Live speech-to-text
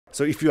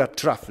So if you are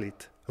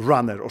triathlete,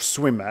 runner or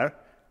swimmer,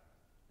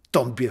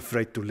 don't be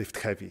afraid to lift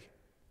heavy.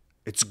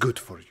 It's good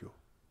for you.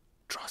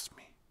 Trust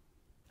me.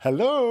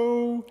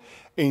 Hello!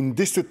 In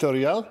this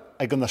tutorial,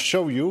 I'm gonna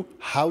show you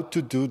how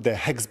to do the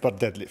hex bar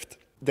deadlift.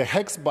 The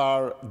hex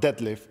bar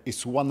deadlift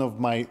is one of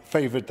my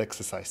favorite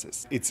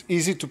exercises. It's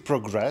easy to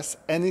progress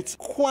and it's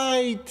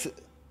quite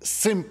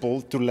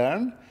simple to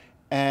learn,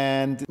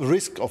 and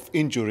risk of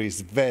injury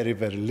is very,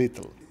 very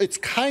little. It's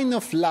kind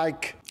of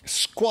like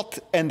squat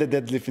and the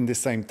deadlift in the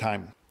same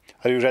time.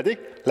 Are you ready?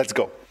 Let's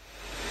go.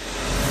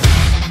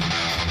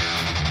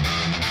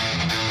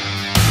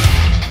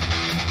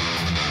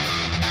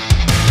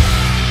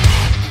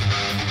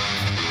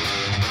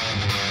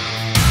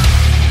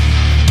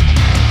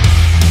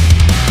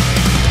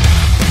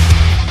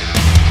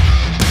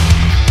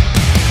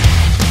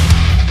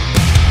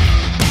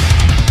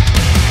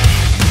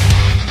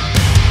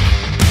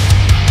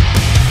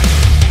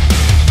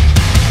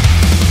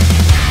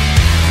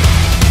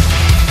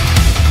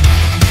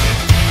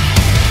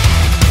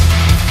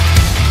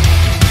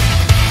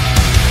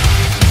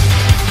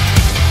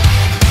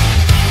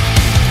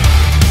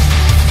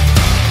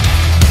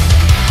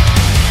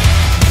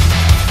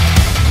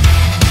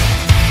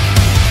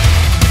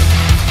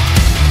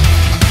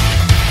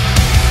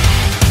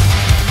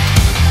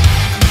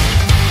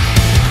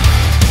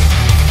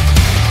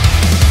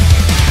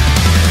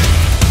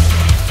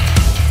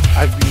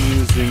 I've been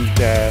using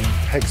the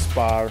hex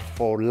bar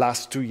for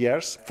last 2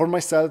 years for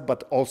myself,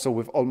 but also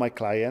with all my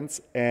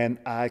clients, and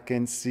I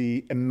can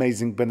see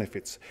amazing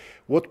benefits.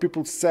 What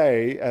people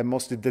say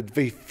mostly that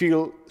they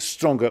feel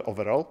stronger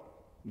overall.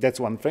 That's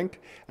one thing.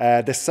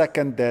 The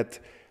second, that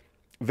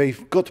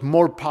they've got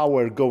more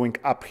power going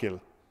uphill,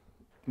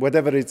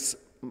 whether it's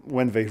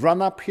when they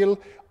run uphill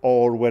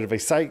or where they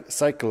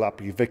cycle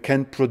uphill, they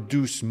can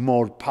produce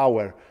more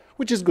power,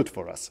 which is good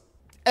for us.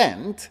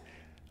 And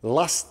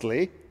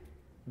lastly,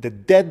 the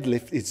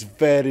deadlift is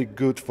very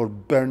good for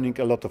burning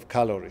a lot of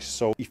calories.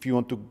 So if you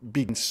want to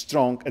be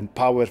strong and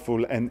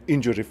powerful and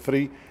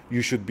injury-free,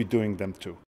 you should be doing them too.